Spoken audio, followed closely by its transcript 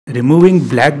Removing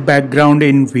black background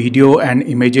in video and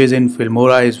images in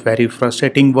Filmora is very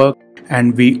frustrating work,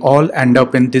 and we all end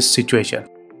up in this situation.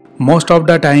 Most of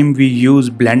the time we use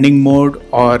blending mode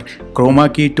or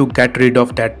chroma key to get rid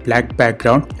of that black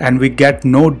background, and we get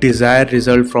no desired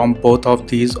result from both of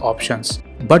these options.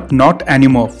 But not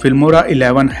anymore. Filmora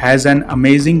 11 has an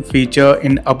amazing feature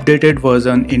in updated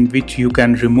version in which you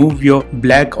can remove your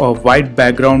black or white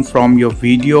background from your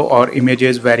video or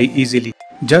images very easily.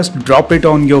 Just drop it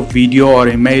on your video or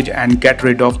image and get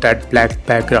rid of that black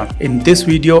background. In this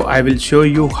video, I will show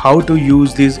you how to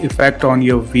use this effect on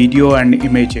your video and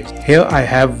images. Here I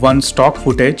have one stock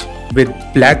footage with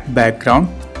black background.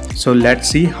 So let's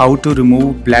see how to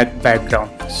remove black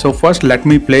background. So first let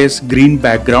me place green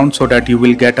background so that you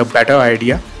will get a better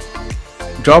idea.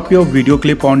 Drop your video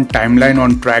clip on timeline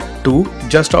on track 2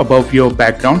 just above your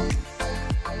background.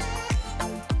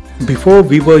 Before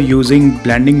we were using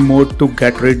blending mode to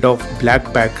get rid of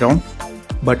black background,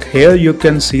 but here you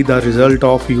can see the result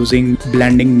of using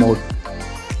blending mode.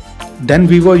 Then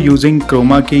we were using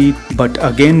chroma key, but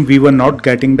again we were not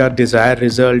getting the desired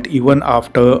result even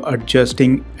after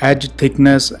adjusting edge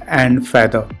thickness and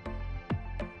feather.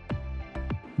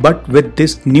 But with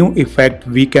this new effect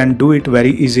we can do it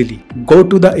very easily. Go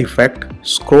to the effect,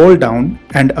 scroll down,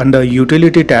 and under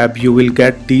utility tab you will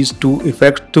get these two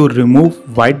effects to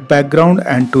remove white background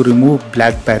and to remove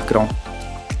black background.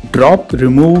 Drop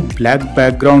remove black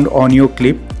background on your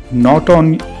clip, not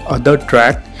on other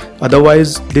track,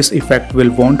 otherwise this effect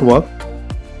won't work.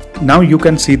 Now you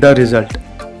can see the result.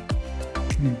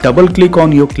 Double click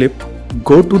on your clip,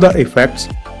 go to the effects,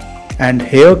 and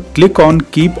here click on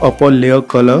keep upper layer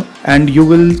color and you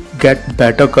will get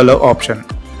better color option.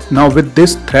 Now with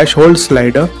this threshold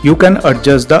slider you can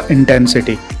adjust the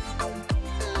intensity.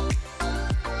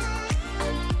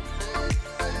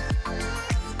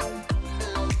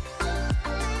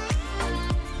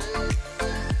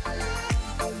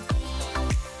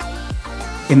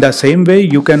 In the same way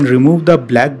you can remove the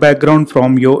black background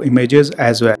from your images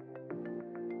as well.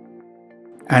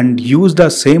 And use the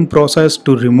same process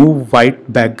to remove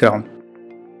white background.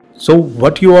 So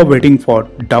what you are waiting for?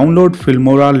 Download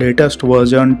Filmora latest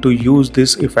version to use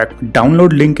this effect.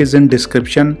 Download link is in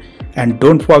description, and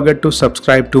don't forget to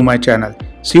subscribe to my channel.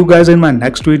 See you guys in my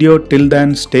next video. Till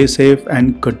then, stay safe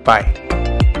and goodbye.